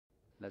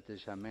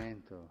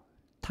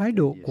Thái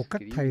độ của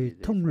các thầy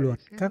thông luật,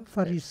 các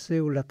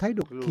Pharisêu là thái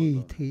độ kỳ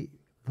thị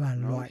và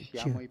loại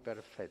trừ.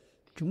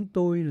 Chúng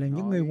tôi là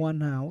những người hoàn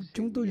hảo,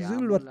 chúng tôi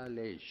giữ luật,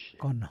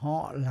 còn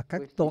họ là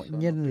các tội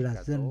nhân,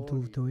 là dân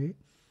thu thuế.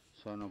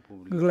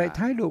 Ngược lại,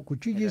 thái độ của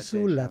Chúa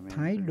Giêsu là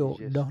thái độ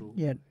đón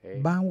nhận,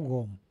 bao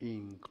gồm.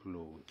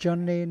 Cho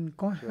nên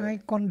có hai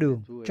con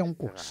đường trong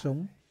cuộc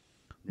sống.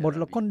 Một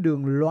là con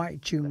đường loại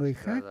trừ người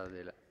khác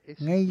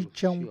ngay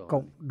trong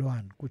cộng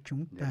đoàn của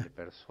chúng ta.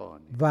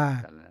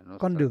 Và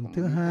con đường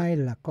thứ hai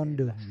là con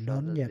đường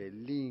đón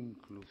nhận.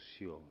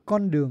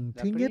 Con đường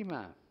thứ nhất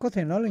có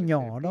thể nói là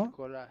nhỏ đó,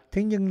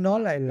 thế nhưng nó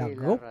lại là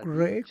gốc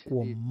rễ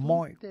của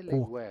mọi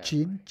cuộc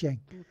chiến tranh.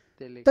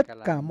 Tất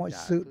cả mọi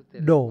sự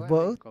đổ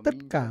vỡ, tất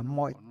cả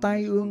mọi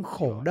tai ương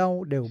khổ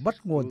đau đều bắt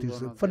nguồn từ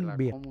sự phân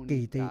biệt,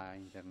 kỳ thị.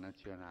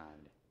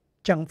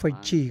 Chẳng phải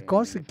chỉ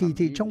có sự kỳ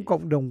thị trong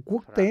cộng đồng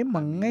quốc tế mà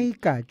ngay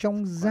cả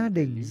trong gia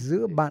đình,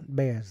 giữa bạn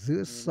bè,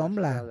 giữa xóm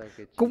làng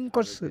cũng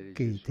có sự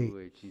kỳ thị.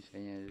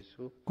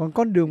 Còn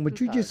con đường mà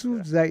Chúa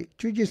Giêsu dạy,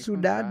 Chúa Giêsu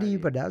đã đi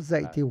và đã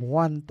dạy thì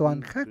hoàn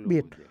toàn khác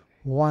biệt,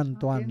 hoàn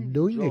toàn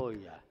đối nghịch.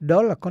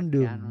 Đó là con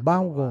đường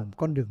bao gồm,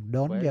 con đường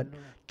đón nhận.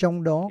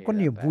 Trong đó có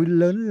niềm vui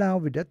lớn lao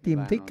vì đã tìm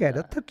thấy kẻ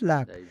đã thất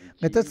lạc.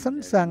 Người ta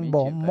sẵn sàng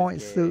bỏ mọi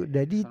sự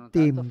để đi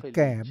tìm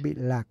kẻ bị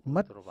lạc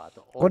mất.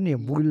 Có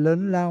niềm vui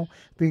lớn lao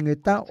vì người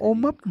ta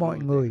ôm ấp mọi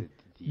người.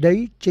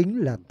 Đấy chính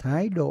là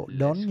thái độ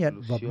đón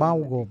nhận và bao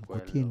gồm của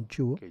Thiên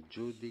Chúa.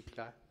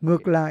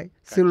 Ngược lại,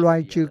 sự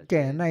loại trừ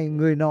kẻ này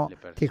người nọ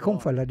thì không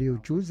phải là điều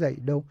Chúa dạy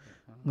đâu.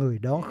 Người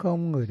đó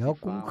không, người đó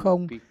cũng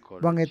không.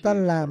 Và người ta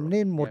làm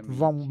nên một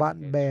vòng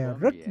bạn bè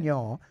rất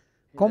nhỏ,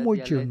 có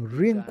môi trường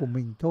riêng của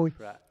mình thôi.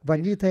 Và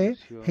như thế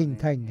hình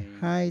thành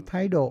hai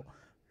thái độ,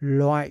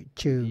 loại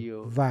trừ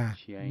và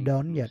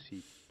đón nhận.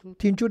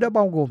 Thiên Chúa đã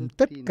bao gồm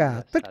tất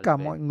cả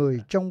mọi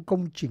người trong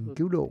công trình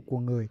cứu độ của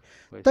Người.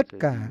 Tất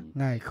cả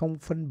Ngài không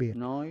phân biệt.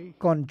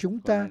 Còn chúng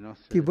ta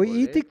thì với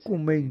ý thích của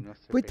mình,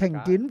 với thành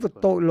kiến và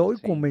tội lỗi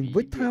của mình,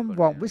 với tham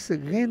vọng, với sự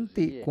ghen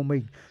tị của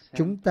mình,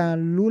 chúng ta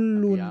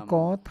luôn luôn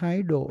có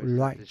thái độ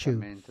loại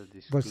trừ.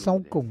 Và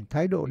sau cùng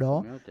thái độ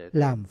đó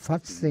làm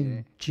phát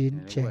sinh chiến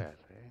tranh.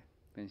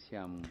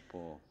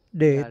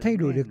 Để thay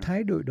đổi được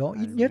thái độ đó,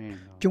 ít nhất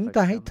chúng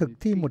ta hãy thực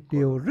thi một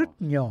điều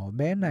rất nhỏ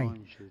bé này: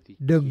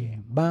 đừng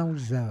bao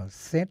giờ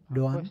xét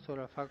đoán.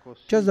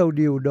 Cho dầu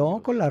điều đó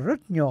có là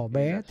rất nhỏ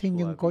bé, thế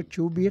nhưng có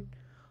Chúa biết.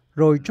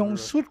 Rồi trong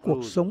suốt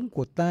cuộc sống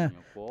của ta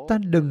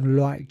đừng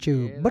loại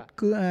trừ bất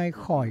cứ ai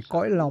khỏi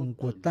cõi lòng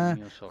của ta,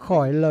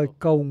 khỏi lời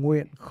cầu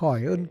nguyện,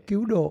 khỏi ơn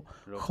cứu độ,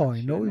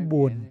 khỏi nỗi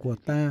buồn của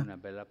ta.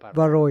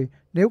 Và rồi,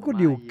 nếu có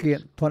điều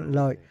kiện thuận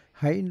lợi,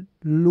 hãy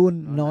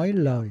luôn nói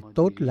lời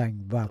tốt lành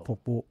và phục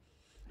vụ.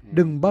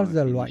 Đừng bao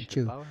giờ loại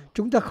trừ.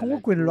 Chúng ta không có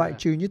quyền loại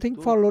trừ, như Thánh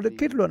Phaolô đã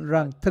kết luận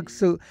rằng thực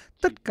sự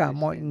tất cả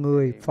mọi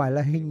người phải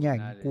là hình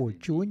ảnh của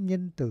Chúa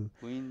nhân từ.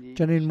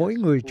 Cho nên mỗi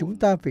người chúng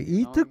ta phải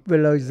ý thức về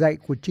lời dạy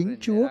của chính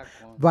Chúa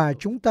và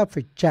chúng ta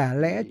phải trả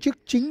lẽ trước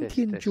chính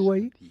Thiên Chúa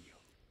ấy.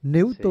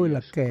 Nếu tôi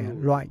là kẻ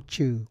loại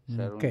trừ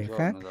kẻ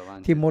khác,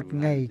 thì một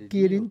ngày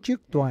kia đến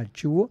trước tòa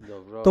Chúa,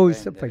 tôi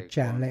sẽ phải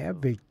trả lẽ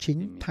về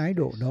chính thái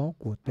độ đó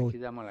của tôi.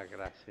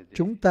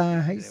 Chúng ta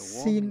hãy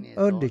xin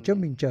ơn để cho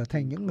mình trở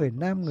thành những người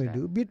nam, người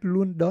nữ biết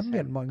luôn đón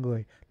nhận mọi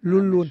người,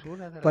 luôn luôn.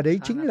 Và đấy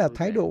chính là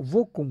thái độ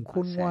vô cùng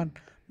khôn ngoan,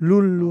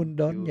 luôn luôn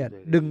đón nhận.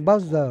 Đừng bao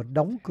giờ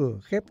đóng cửa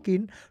khép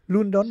kín,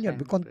 luôn đón nhận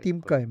với con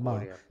tim cởi mở.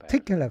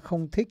 Thích hay là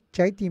không thích,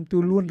 trái tim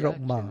tôi luôn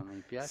rộng mở.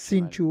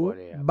 Xin Chúa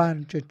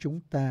ban cho chúng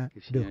ta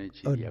được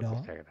ơn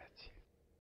đó.